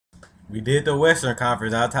We did the Western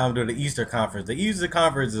Conference. Now it's time to do the Eastern Conference. The Eastern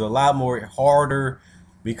Conference is a lot more harder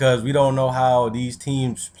because we don't know how these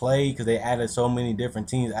teams play because they added so many different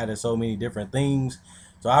teams, added so many different things.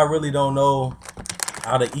 So I really don't know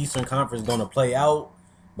how the Eastern Conference is going to play out.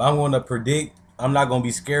 But I'm going to predict. I'm not going to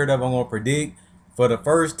be scared of. I'm going to predict for the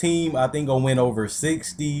first team. I think will win over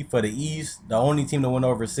 60 for the East. The only team to win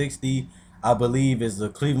over 60, I believe, is the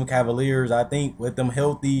Cleveland Cavaliers. I think with them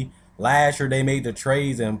healthy, last year they made the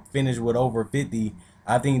trades and finished with over 50.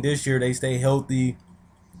 I think this year they stay healthy.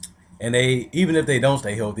 And they, even if they don't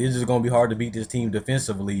stay healthy, it's just going to be hard to beat this team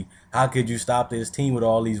defensively. How could you stop this team with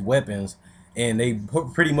all these weapons? And they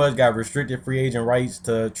pretty much got restricted free agent rights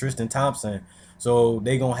to Tristan Thompson. So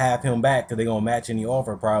they going to have him back because they going to match any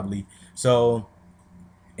offer probably. So,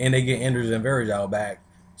 and they get Anders and Varejao back.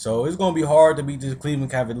 So it's going to be hard to beat this Cleveland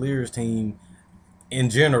Cavaliers team in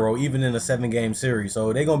general, even in a 7-game series.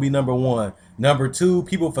 So they're going to be number one. Number two,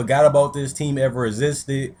 people forgot about this team ever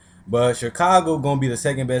existed. But Chicago going to be the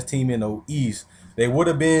second best team in the East. They would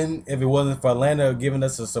have been if it wasn't for Atlanta giving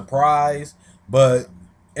us a surprise. But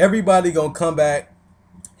everybody going to come back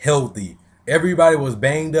healthy. Everybody was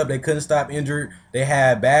banged up. They couldn't stop injured. They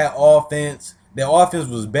had bad offense. Their offense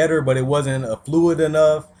was better, but it wasn't fluid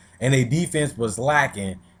enough. And their defense was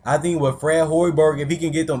lacking. I think with Fred Hoiberg, if he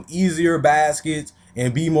can get them easier baskets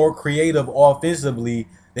and be more creative offensively,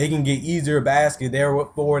 they can get easier baskets.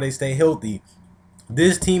 Therefore, they stay healthy.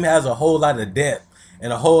 This team has a whole lot of depth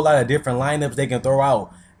and a whole lot of different lineups they can throw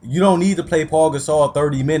out. You don't need to play Paul Gasol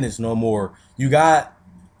 30 minutes no more. You got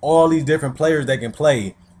all these different players that can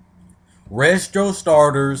play. Rest your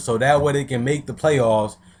starters so that way they can make the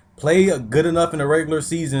playoffs. Play good enough in the regular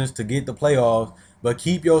seasons to get the playoffs, but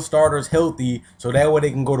keep your starters healthy so that way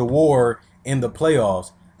they can go to war in the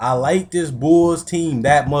playoffs. I like this Bulls team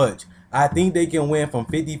that much. I think they can win from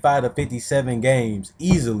 55 to 57 games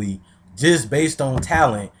easily, just based on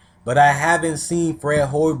talent. But I haven't seen Fred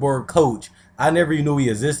Hoiberg coach. I never even knew he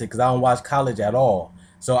existed because I don't watch college at all.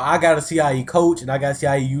 So I got to see how he coach and I got to see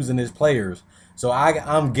how he using his players. So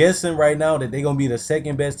I'm guessing right now that they're going to be the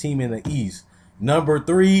second best team in the East. Number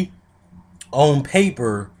three, on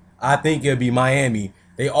paper, I think it'll be Miami.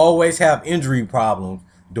 They always have injury problems.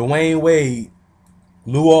 Dwayne Wade,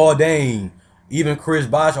 Luol Deng, even Chris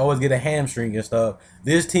Bosh always get a hamstring and stuff.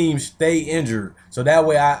 This team stay injured. So that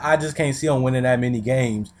way I just can't see them winning that many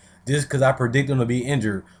games just because I predict them to be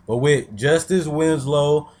injured. But with Justice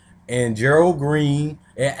Winslow and Gerald Green,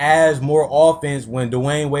 it adds more offense when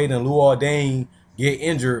Dwayne Wade and Luol Deng get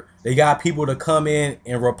injured. They got people to come in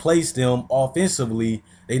and replace them offensively.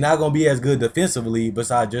 They're not going to be as good defensively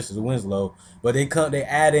besides Justice Winslow. But they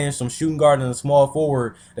add in some shooting guard and a small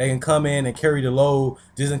forward. They can come in and carry the load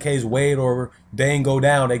just in case Wade or Dane go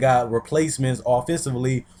down. They got replacements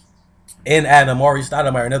offensively. And add Amari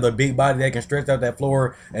Stoudemire, another big body that can stretch out that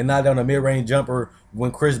floor and knock down a mid-range jumper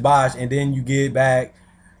when Chris Bosh. And then you get back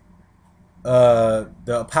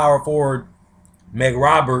the power forward Meg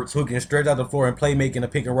Roberts, who can stretch out the floor and play making a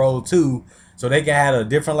pick and roll too. So they can have a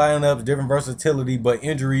different lineup, different versatility, but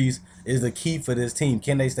injuries is the key for this team.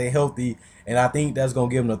 Can they stay healthy? And I think that's going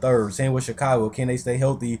to give them the third. Same with Chicago. Can they stay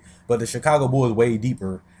healthy? But the Chicago Bulls way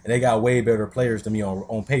deeper, and they got way better players than me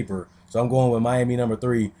on paper. So I'm going with Miami number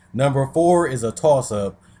three. Number four is a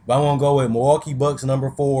toss-up, but I'm going to go with Milwaukee Bucks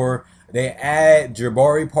number four. They add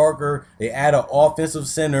Jabari Parker. They add an offensive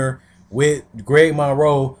center with Greg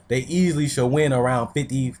Monroe. They easily should win around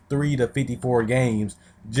 53 to 54 games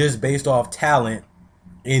just based off talent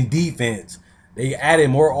and defense. They added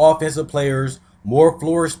more offensive players, more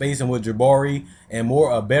floor spacing with Jabari, and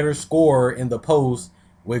a better scorer in the post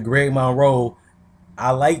with Greg Monroe.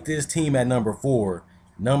 I like this team at number four.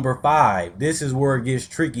 Number five, this is where it gets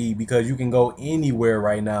tricky because you can go anywhere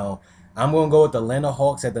right now. I'm going to go with the Atlanta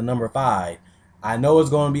Hawks at the number five. I know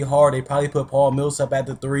it's going to be hard. They probably put Paul Millsap at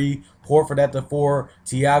the three, Horford at the four,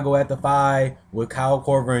 Tiago at the five with Kyle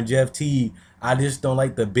Korver and Jeff Teague. I just don't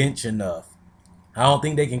like the bench enough. I don't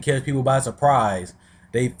think they can catch people by surprise.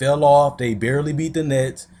 They fell off. They barely beat the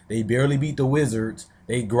Nets. They barely beat the Wizards.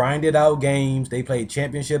 They grinded out games. They played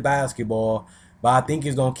championship basketball. But I think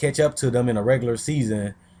it's going to catch up to them in a regular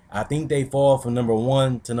season. I think they fall from number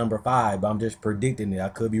one to number five, but I'm just predicting it. I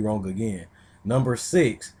could be wrong again. Number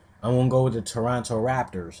six, I'm going to go with the Toronto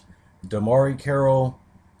Raptors. DeMar Carroll,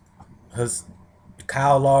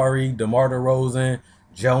 Kyle Lowry, DeMar DeRozan,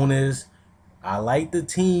 Jonas. I like the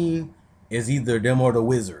team. It's either them or the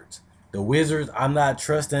Wizards. The Wizards, I'm not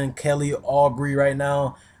trusting Kelly Oubre right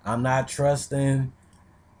now. I'm not trusting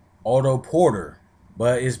Otto Porter.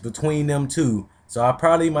 But it's between them two. So I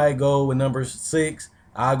probably might go with number six.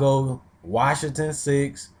 I'll go Washington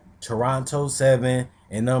 6, Toronto 7,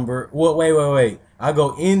 And wait. I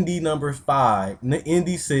go Indy number 5,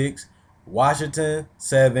 Indy 6, Washington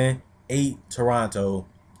 7, 8, Toronto.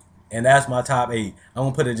 And that's my top 8. I'm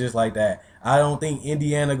gonna put it just like that. I don't think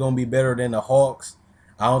Indiana gonna be better than the Hawks.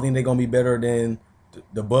 I don't think they're gonna be better than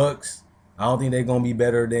the Bucks. I don't think they're gonna be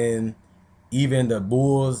better than even the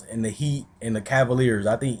Bulls and the Heat and the Cavaliers.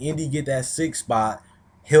 I think Indy get that 6th spot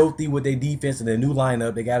healthy with their defense and their new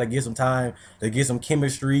lineup. They got to get some time to get some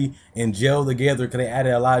chemistry and gel together because they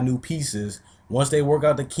added a lot of new pieces. Once they work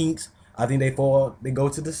out the kinks, I think they go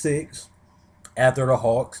to the 6 after the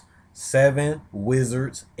Hawks, 7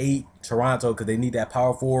 Wizards, 8 Toronto because they need that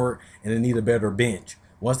power forward and they need a better bench.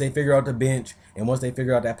 Once they figure out the bench and once they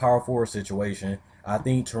figure out that power forward situation, I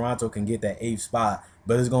think Toronto can get that 8th spot.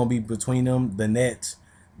 But it's going to be between them, the Nets,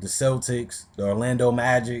 the Celtics, the Orlando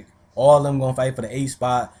Magic. All of them going to fight for the 8th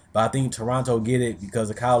spot. But I think Toronto get it because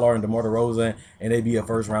of Kyle Lowry and DeMar DeRozan, and they be a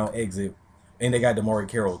first-round exit. And they got DeMar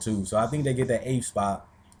Carroll, too. So I think they get that 8th spot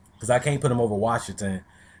because I can't put them over Washington.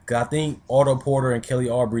 Because I think Otto Porter and Kelly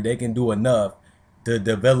Oubre, they can do enough to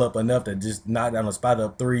develop enough to just knock down a spot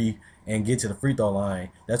up 3 and get to the free throw line.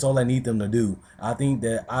 That's all I need them to do. I think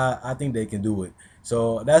that I think they can do it.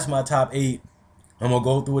 So that's my top 8. I'm gonna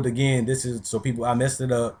go through it again. This is so people I messed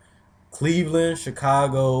it up. Cleveland,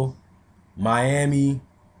 Chicago, Miami,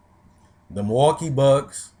 the Milwaukee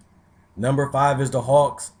Bucks. Number 5 is the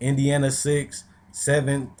Hawks. Indiana 6.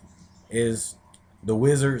 7th is the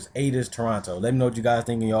Wizards. 8 is Toronto. Let me know what you guys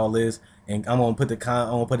think in y'all list, and I'm gonna put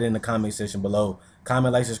it in the comment section below.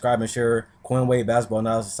 Comment, like, subscribe, and share. Quinn Wade Basketball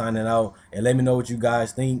Analysis signing out, and let me know what you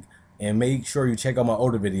guys think. And make sure you check out my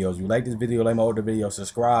older videos. If you like this video, like my older video,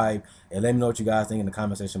 subscribe, and let me know what you guys think in the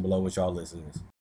comment section below what y'all listen to.